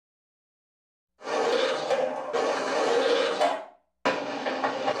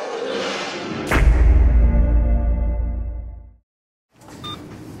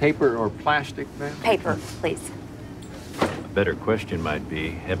Paper or plastic, ma'am? Paper, please. A better question might be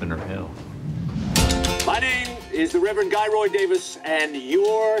heaven or hell. My name is the Reverend Guy Roy Davis, and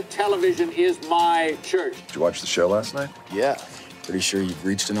your television is my church. Did you watch the show last night? Yeah. Pretty sure you've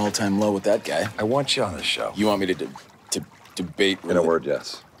reached an all-time low with that guy. I want you on the show. You want me to debate? In a word,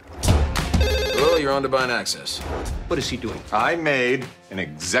 yes. Oh, you're on Divine Access. What is he doing? I made an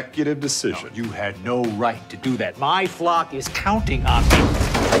executive decision. You had no right to do that. My flock is counting on me.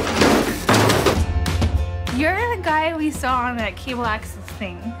 You're the guy we saw on that cable access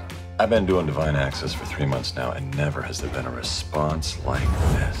thing. I've been doing Divine Access for 3 months now, and never has there been a response like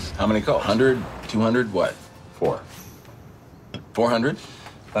this. How many calls? 100? 200? What? 4. 400?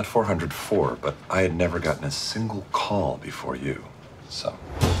 Not 404, but I had never gotten a single call before you, so.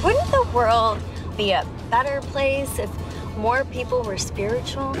 Wouldn't the world be a better place if more people were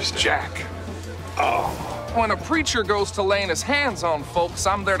spiritual? There's Jack. Oh. When a preacher goes to laying his hands on folks,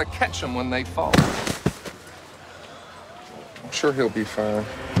 I'm there to catch them when they fall. I'm sure he'll be fine.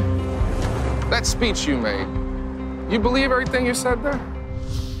 That speech you made, you believe everything you said there?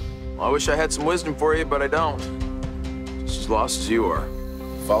 Well, I wish I had some wisdom for you, but I don't. Just as lost as you are.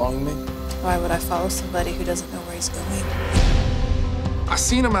 Following me? Why would I follow somebody who doesn't know where he's going? I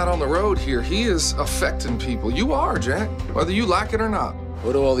seen him out on the road here. He is affecting people. You are, Jack, whether you like it or not.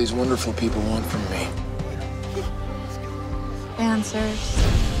 What do all these wonderful people want from me? Answers.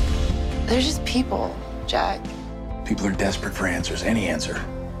 They're just people, Jack. People are desperate for answers, any answer.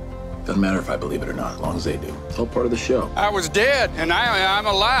 Doesn't matter if I believe it or not, as long as they do. It's all part of the show. I was dead, and I'm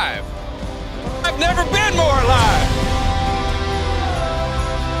alive. I've never been more alive.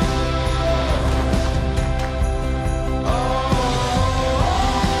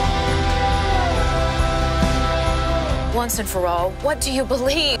 Once and for all, what do you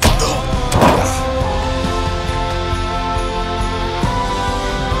believe?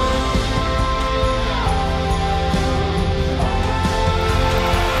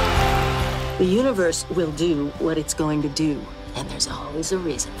 The universe will do what it's going to do, and there's always a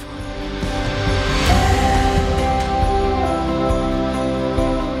reason for it.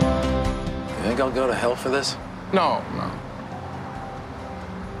 You think I'll go to hell for this? No.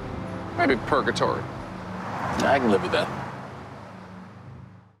 Maybe purgatory. I can live with that.